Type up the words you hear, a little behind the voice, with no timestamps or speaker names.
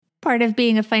Part of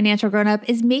being a financial grown-up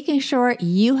is making sure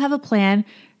you have a plan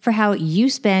for how you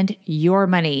spend your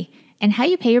money and how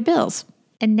you pay your bills.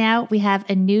 And now we have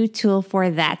a new tool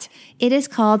for that. It is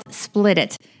called Split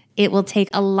It. It will take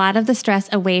a lot of the stress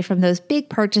away from those big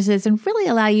purchases and really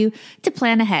allow you to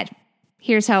plan ahead.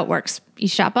 Here's how it works. You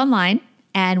shop online,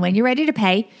 and when you're ready to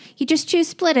pay, you just choose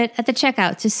Split It at the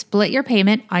checkout to split your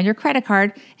payment on your credit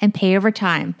card and pay over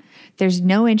time. There's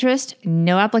no interest,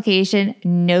 no application,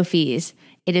 no fees.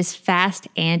 It is fast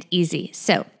and easy.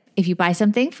 So if you buy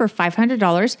something for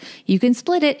 $500, you can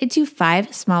split it into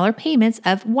 5 smaller payments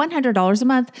of $100 a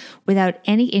month without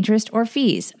any interest or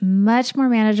fees. Much more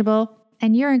manageable,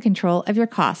 and you're in control of your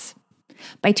costs.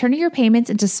 By turning your payments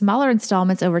into smaller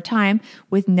installments over time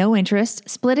with no interest,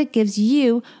 Split It gives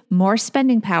you more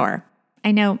spending power.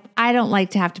 I know I don't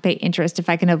like to have to pay interest if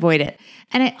I can avoid it.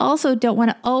 And I also don't want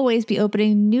to always be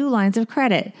opening new lines of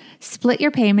credit. Split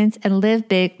your payments and live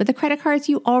big with the credit cards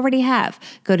you already have.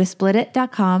 Go to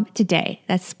splitit.com today.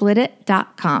 That's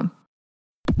splitit.com.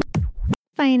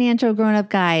 Financial Grown-Up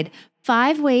Guide.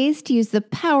 5 ways to use the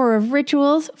power of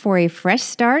rituals for a fresh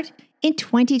start in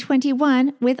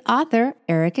 2021 with author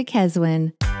Erica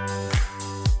Keswin.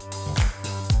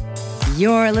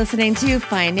 You're listening to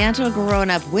Financial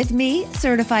Grown-Up with me,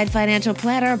 certified financial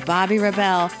planner Bobbi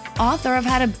Rebell, author of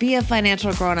How to Be a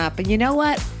Financial Grown-Up. And you know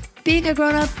what? Being a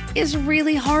grown-up is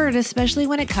really hard, especially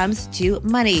when it comes to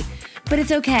money. But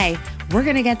it's okay. We're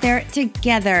going to get there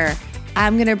together.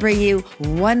 I'm going to bring you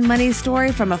one money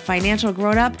story from a financial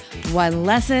grown-up, one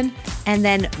lesson, and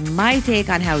then my take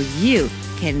on how you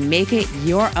can make it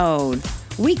your own.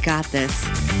 We got this.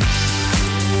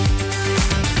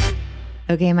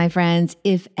 Okay, my friends,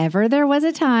 if ever there was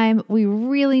a time we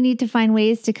really need to find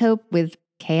ways to cope with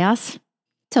chaos,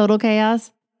 total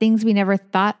chaos, things we never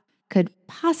thought could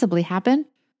possibly happen,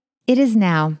 it is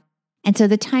now. And so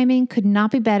the timing could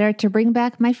not be better to bring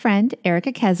back my friend,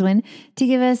 Erica Keswin, to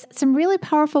give us some really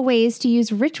powerful ways to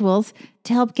use rituals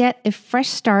to help get a fresh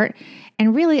start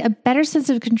and really a better sense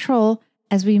of control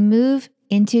as we move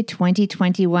into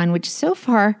 2021, which so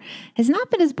far has not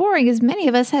been as boring as many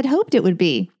of us had hoped it would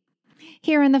be.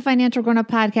 Here in the Financial Grown-Up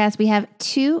Podcast, we have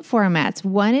 2 formats,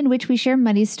 one in which we share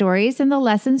money stories and the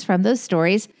lessons from those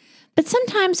stories. But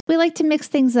sometimes we like to mix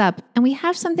things up, and we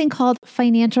have something called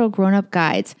Financial Grown-Up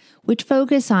Guides, which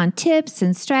focus on tips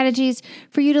and strategies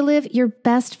for you to live your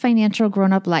best financial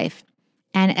grown-up life.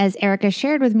 And as Erica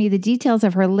shared with me the details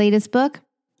of her latest book,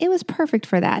 it was perfect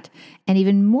for that, and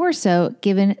even more so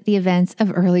given the events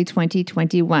of early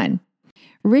 2021.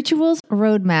 Rituals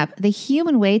Roadmap, the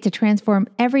human way to transform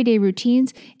everyday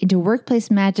routines into workplace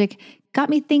magic,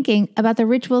 got me thinking about the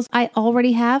rituals I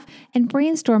already have and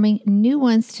brainstorming new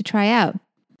ones to try out.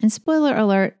 And spoiler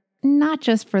alert, not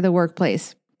just for the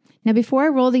workplace. Now, before I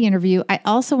roll the interview, I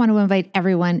also want to invite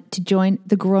everyone to join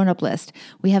the Grown Up List.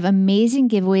 We have amazing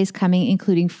giveaways coming,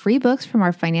 including free books from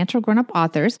our financial grown-up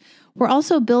authors. We're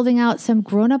also building out some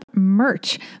grown-up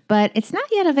merch, but it's not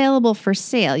yet available for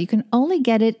sale. You can only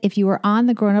get it if you are on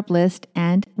the Grown Up List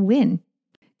and win.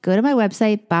 Go to my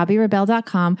website,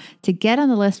 bobbirebell.com, to get on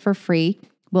the list for free.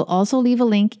 We'll also leave a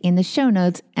link in the show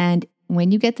notes, and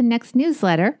when you get the next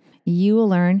newsletter, you will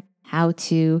learn how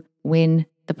to win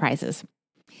the prizes.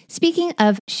 Speaking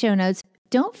of show notes,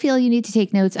 don't feel you need to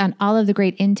take notes on all of the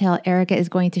great intel Erica is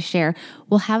going to share.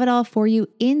 We'll have it all for you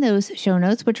in those show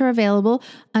notes, which are available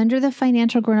under the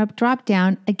Financial Grown-Up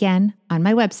dropdown, again, on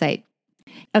my website.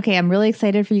 Okay, I'm really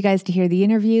excited for you guys to hear the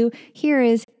interview. Here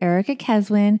is Erica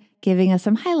Keswin giving us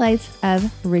some highlights of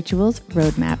Rituals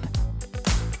Roadmap.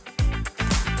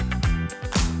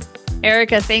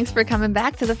 Erica, thanks for coming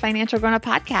back to the Financial Grown-Up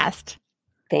Podcast.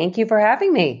 Thank you for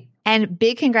having me. And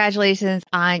big congratulations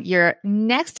on your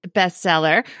next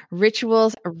bestseller,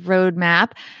 Rituals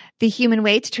Roadmap, the human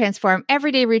way to transform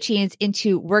everyday routines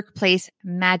into workplace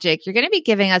magic. You're going to be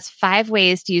giving us 5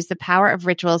 ways to use the power of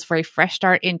rituals for a fresh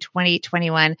start in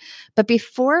 2021. But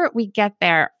before we get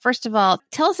there, first of all,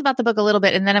 tell us about the book a little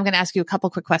bit, and then I'm going to ask you a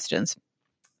couple quick questions.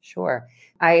 Sure.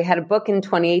 I had a book in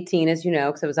 2018, as you know,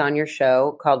 because I was on your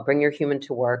show, called Bring Your Human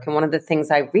to Work. And one of the things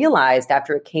I realized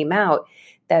after it came out,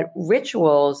 that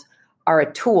rituals are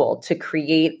a tool to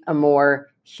create a more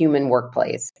human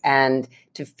workplace and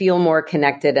to feel more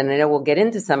connected. And I know we'll get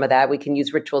into some of that. We can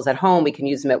use rituals at home. We can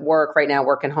use them at work. Right now,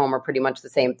 work and home are pretty much the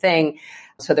same thing.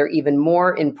 So they're even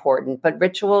more important. But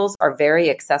rituals are very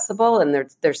accessible, and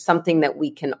there's something that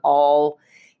we can all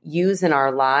use in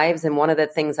our lives. And one of the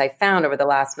things I found over the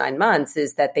last 9 months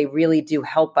is that they really do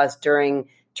help us during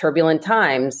turbulent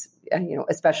times,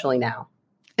 especially now.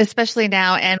 Especially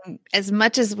now. And as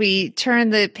much as we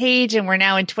turn the page and we're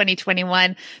now in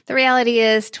 2021, the reality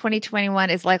is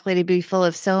 2021 is likely to be full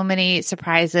of so many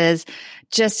surprises,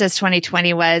 just as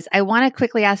 2020 was. I want to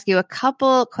quickly ask you a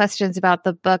couple questions about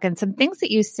the book and some things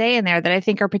that you say in there that I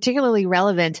think are particularly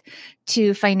relevant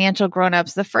to financial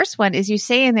grownups. The first one is you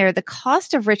say in there, the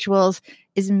cost of rituals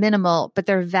is minimal, but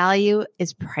their value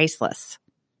is priceless.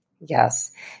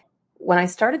 Yes. When I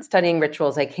started studying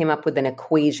rituals, I came up with an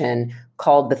equation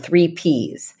called the 3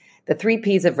 Ps. The 3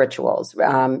 Ps of rituals.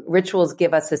 Rituals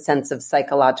give us a sense of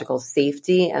psychological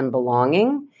safety and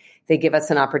belonging. They give us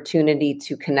an opportunity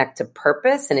to connect to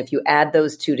purpose. And if you add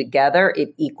those two together,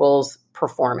 it equals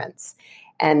performance.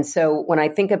 And so when I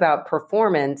think about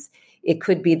performance, it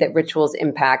could be that rituals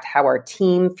impact how our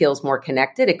team feels more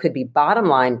connected. It could be bottom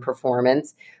line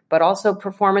performance, but also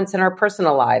performance in our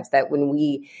personal lives, that when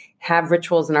we have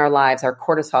rituals in our lives, our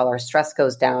cortisol, our stress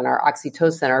goes down, our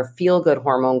oxytocin, our feel-good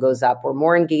hormone goes up. We're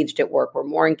more engaged at work. We're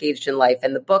more engaged in life.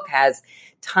 And the book has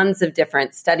tons of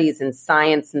different studies and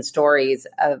science and stories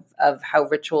of how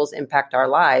rituals impact our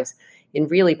lives in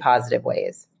really positive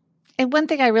ways. And one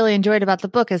thing I really enjoyed about the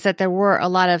book is that there were a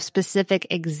lot of specific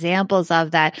examples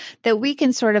of that we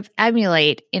can sort of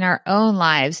emulate in our own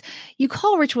lives. You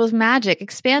call rituals magic.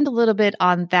 Expand a little bit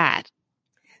on that.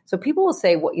 So people will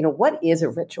say, well, what is a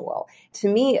ritual? To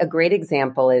me, a great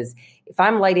example is if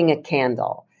I'm lighting a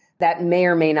candle, that may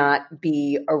or may not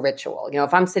be a ritual.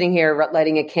 If I'm sitting here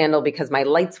lighting a candle because my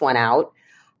lights went out,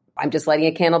 I'm just lighting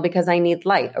a candle because I need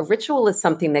light. A ritual is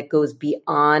something that goes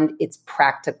beyond its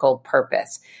practical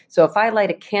purpose. So if I light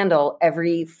a candle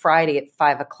every Friday at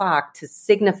 5:00 to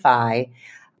signify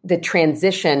the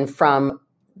transition from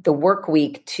the work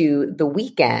week to the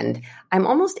weekend, I'm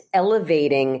almost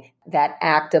elevating that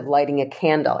act of lighting a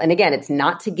candle. And again, it's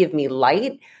not to give me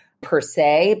light per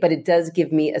se, but it does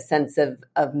give me a sense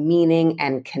of meaning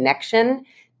and connection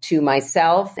to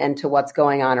myself and to what's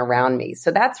going on around me.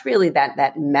 So that's really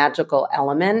that magical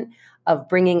element of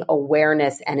bringing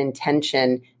awareness and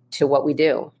intention to what we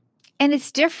do. And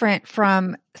it's different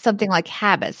from something like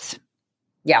habits.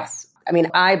 Yes.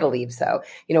 I believe so.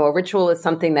 A ritual is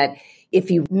something that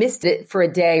if you missed it for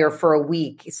a day or for a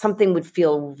week, something would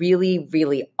feel really,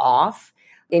 really off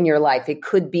in your life. It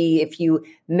could be if you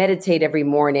meditate every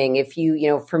morning, if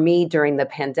you, for me during the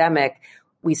pandemic,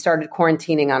 we started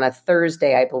quarantining on a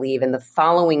Thursday, I believe. And the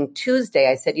following Tuesday,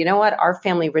 I said, you know what? Our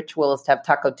family ritual is to have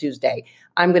Taco Tuesday.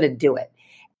 I'm going to do it.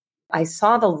 I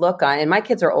saw the look on, and my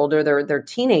kids are older, they're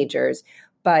teenagers,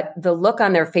 but the look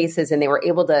on their faces, and they were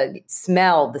able to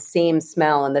smell the same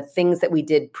smell and the things that we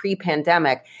did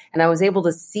pre-pandemic. And I was able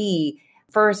to see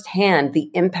firsthand the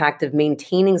impact of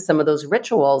maintaining some of those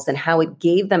rituals and how it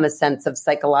gave them a sense of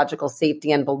psychological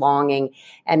safety and belonging.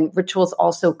 And rituals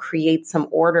also create some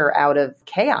order out of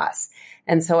chaos.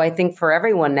 And so I think for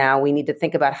everyone now, we need to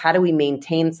think about how do we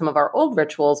maintain some of our old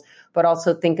rituals, but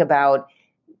also think about,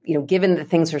 given that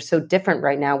things are so different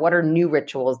right now, what are new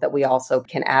rituals that we also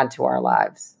can add to our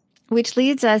lives? Which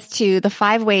leads us to the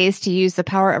 5 ways to use the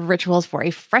power of rituals for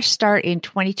a fresh start in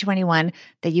 2021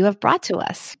 that you have brought to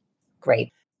us.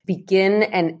 Great. Begin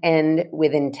and end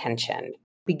with intention.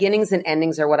 Beginnings and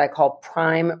endings are what I call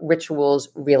prime rituals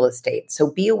real estate. So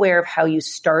be aware of how you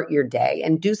start your day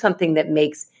and do something that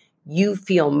makes you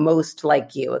feel most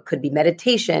like you. It could be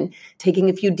meditation, taking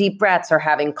a few deep breaths, or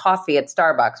having coffee at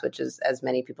Starbucks, which is, as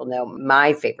many people know,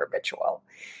 my favorite ritual.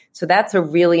 So that's a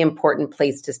really important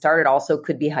place to start. It also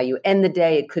could be how you end the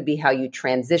day. It could be how you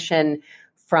transition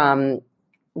from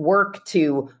work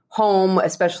to home,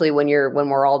 especially when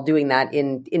we're all doing that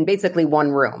in basically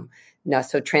one room.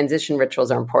 So transition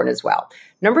rituals are important as well.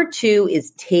 Number 2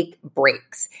 is take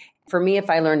breaks. For me, if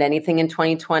I learned anything in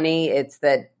 2020, it's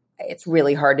that it's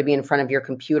really hard to be in front of your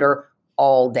computer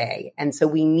all day. And so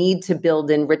we need to build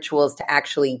in rituals to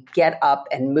actually get up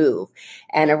and move.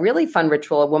 And a really fun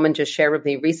ritual a woman just shared with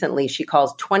me recently, she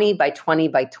calls 20 by 20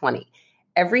 by 20.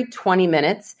 Every 20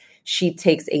 minutes, she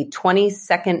takes a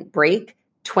 20-second break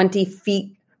 20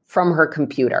 feet from her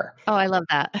computer. Oh, I love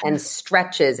that. And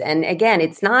stretches. And again,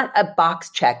 it's not a box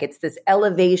check. It's this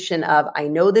elevation of, I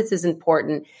know this is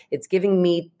important. It's giving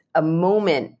me a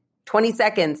moment, 20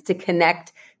 seconds to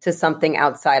connect to something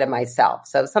outside of myself.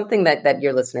 So something that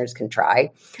your listeners can try.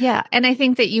 Yeah. And I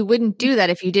think that you wouldn't do that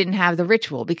if you didn't have the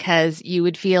ritual, because you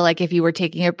would feel like if you were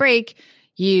taking a break,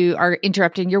 you are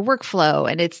interrupting your workflow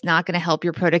and it's not going to help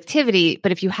your productivity.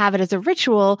 But if you have it as a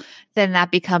ritual, then that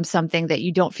becomes something that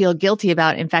you don't feel guilty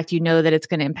about. In fact, you know that it's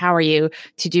going to empower you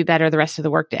to do better the rest of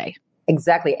the workday.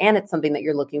 Exactly. And it's something that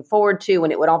you're looking forward to.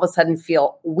 And it would all of a sudden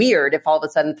feel weird if all of a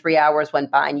sudden 3 hours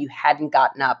went by and you hadn't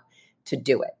gotten up to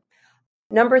do it.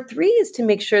 Number three is to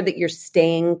make sure that you're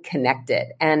staying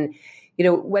connected. And,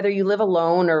 whether you live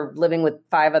alone or living with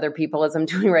 5 other people, as I'm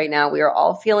doing right now, we are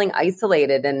all feeling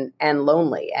isolated and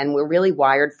lonely, and we're really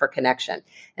wired for connection.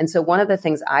 And so one of the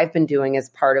things I've been doing as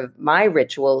part of my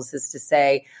rituals is to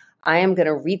say, I am going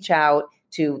to reach out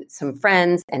to some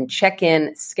friends and check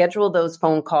in, schedule those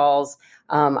phone calls.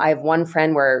 I have one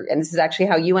friend and this is actually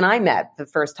how you and I met the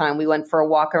first time we went for a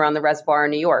walk around the reservoir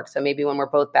in New York. So maybe when we're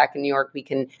both back in New York, we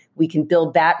can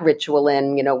build that ritual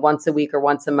in, once a week or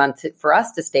once a month for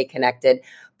us to stay connected.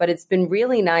 But it's been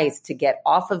really nice to get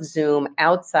off of Zoom,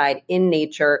 outside in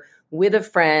nature with a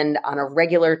friend on a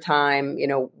regular time,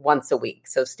 once a week.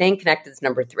 So staying connected is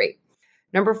number 3.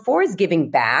 Number 4 is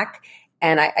giving back.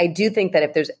 And I do think that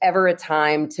if there's ever a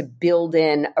time to build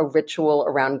in a ritual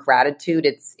around gratitude,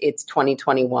 it's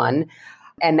 2021.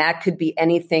 And that could be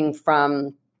anything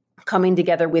from coming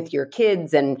together with your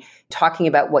kids and talking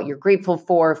about what you're grateful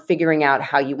for, figuring out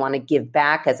how you want to give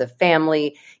back as a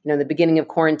family. In the beginning of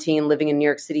quarantine, living in New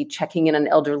York City, checking in on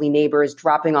elderly neighbors,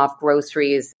 dropping off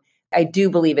groceries. I do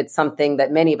believe it's something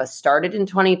that many of us started in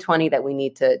 2020 that we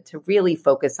need to really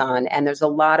focus on. And there's a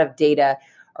lot of data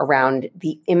around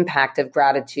the impact of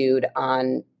gratitude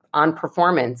on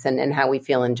performance and how we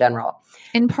feel in general.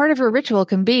 And part of a ritual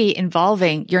can be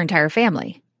involving your entire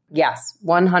family. Yes,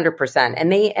 100%.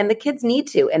 And the kids need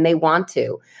to, and they want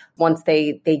to, once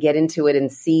they get into it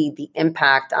and see the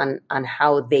impact on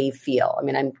how they feel. I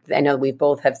mean, I know we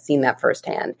both have seen that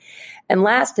firsthand. And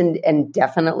last and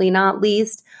definitely not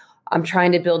least, I'm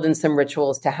trying to build in some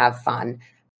rituals to have fun.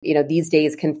 These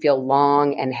days can feel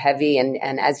long and heavy.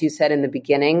 And as you said in the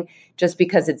beginning, just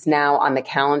because it's now on the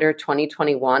calendar,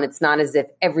 2021, it's not as if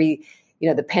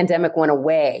the pandemic went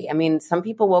away. I mean, some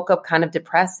people woke up kind of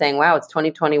depressed saying, wow, it's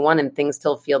 2021 and things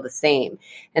still feel the same.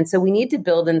 And so we need to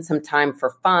build in some time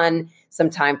for fun, some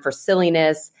time for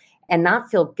silliness, and not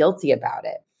feel guilty about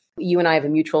it. You and I have a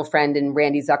mutual friend in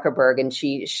Randy Zuckerberg, and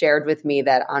she shared with me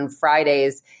that on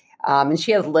Fridays, and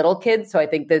she has little kids, so I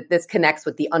think that this connects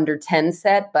with the under 10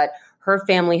 set, but her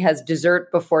family has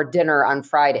dessert before dinner on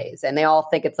Fridays, and they all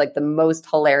think it's like the most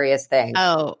hilarious thing.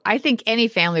 Oh, I think any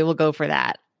family will go for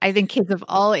that. I think kids of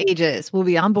all ages will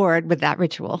be on board with that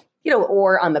ritual.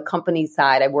 Or on the company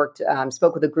side, I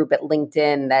spoke with a group at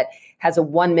LinkedIn that has a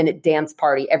 1-minute dance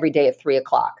party every day at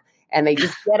 3:00. And they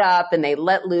just get up and they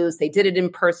let loose. They did it in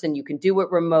person. You can do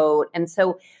it remote. And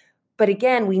so, but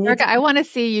again, we need Erica, I want to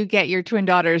see you get your twin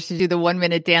daughters to do the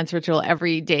 1-minute dance ritual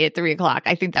every day at 3:00.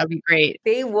 I think that would be great.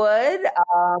 They would.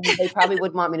 They probably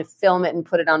would want me to film it and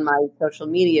put it on my social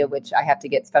media, which I have to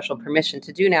get special permission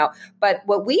to do now. But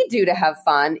what we do to have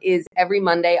fun is every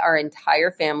Monday, our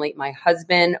entire family, my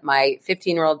husband, my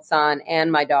 15-year-old son,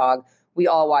 and my dog, we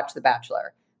all watch The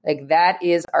Bachelor. Like that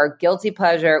is our guilty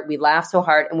pleasure. We laugh so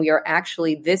hard. And we are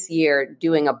actually this year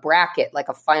doing a bracket, like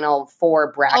a Final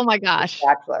Four bracket. Oh my gosh.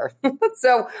 Bachelor.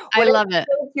 So I love it.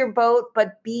 Your boat,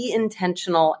 but be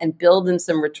intentional and build in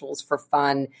some rituals for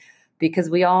fun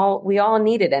because we all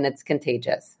need it and it's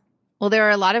contagious. Well, there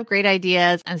are a lot of great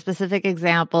ideas and specific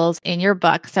examples in your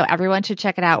book, so everyone should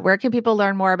check it out. Where can people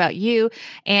learn more about you?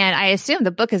 And I assume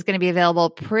the book is going to be available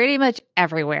pretty much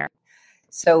everywhere.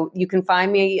 So you can find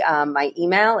me. My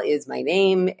email is my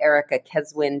name,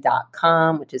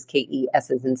 ericakeswin.com, which is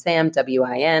KES as in Sam,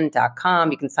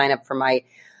 WIN.com. You can sign up for my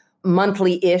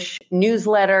monthly-ish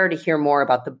newsletter to hear more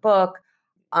about the book.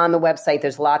 On the website,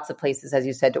 there's lots of places, as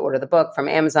you said, to order the book, from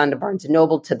Amazon to Barnes &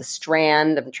 Noble to The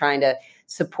Strand. I'm trying to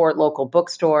support local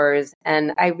bookstores.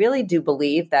 And I really do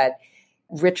believe that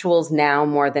rituals now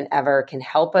more than ever can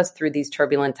help us through these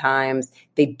turbulent times.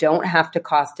 They don't have to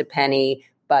cost a penny,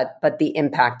 but the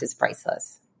impact is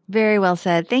priceless. Very well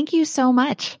said. Thank you so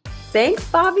much. Thanks,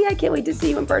 Bobby. I can't wait to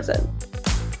see you in person.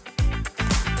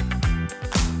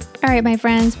 All right, my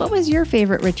friends, what was your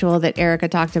favorite ritual that Erica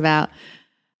talked about?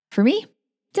 For me,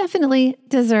 definitely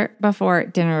dessert before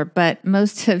dinner, but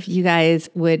most of you guys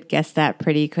would guess that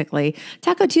pretty quickly.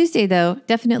 Taco Tuesday, though,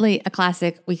 definitely a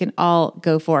classic we can all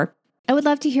go for. I would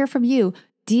love to hear from you.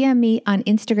 DM me on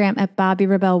Instagram at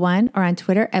BobbyRebel1 or on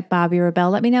Twitter at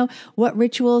BobbyRebel. Let me know what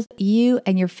rituals you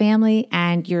and your family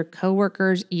and your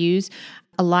coworkers use.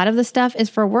 A lot of the stuff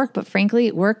is for work, but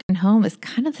frankly, work and home is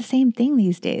kind of the same thing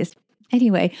these days.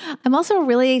 Anyway, I'm also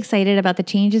really excited about the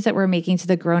changes that we're making to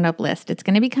the grown-up list. It's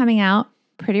going to be coming out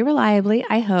pretty reliably,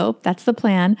 I hope. That's the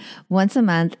plan, once a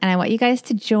month. And I want you guys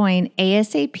to join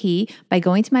ASAP by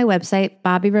going to my website,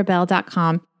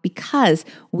 BobbyRebel.com, because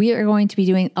we are going to be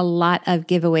doing a lot of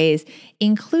giveaways,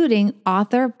 including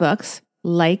author books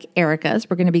like Erica's.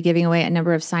 We're going to be giving away a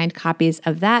number of signed copies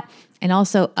of that, and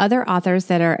also other authors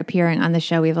that are appearing on the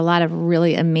show. We have a lot of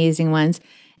really amazing ones.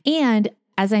 And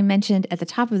as I mentioned at the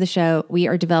top of the show, we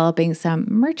are developing some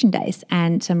merchandise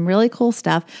and some really cool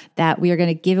stuff that we are going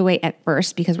to give away at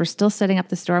first because we're still setting up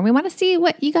the store and we want to see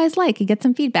what you guys like and get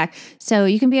some feedback. So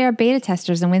you can be our beta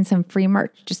testers and win some free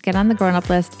merch. Just get on the Grown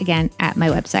Up list again at my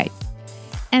website.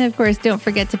 And of course, don't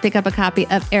forget to pick up a copy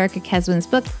of Erica Keswin's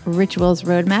book, Rituals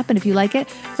Roadmap. And if you like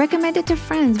it, recommend it to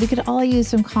friends. We could all use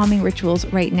some calming rituals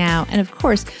right now. And of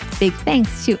course, big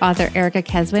thanks to author Erica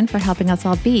Keswin for helping us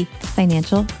all be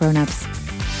financial grown-ups.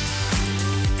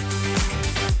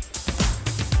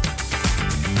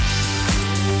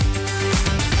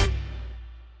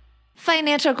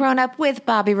 Financial Grown Up with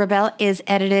Bobbi Rebell is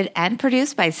edited and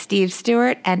produced by Steve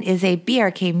Stewart and is a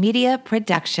BRK Media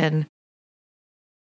production.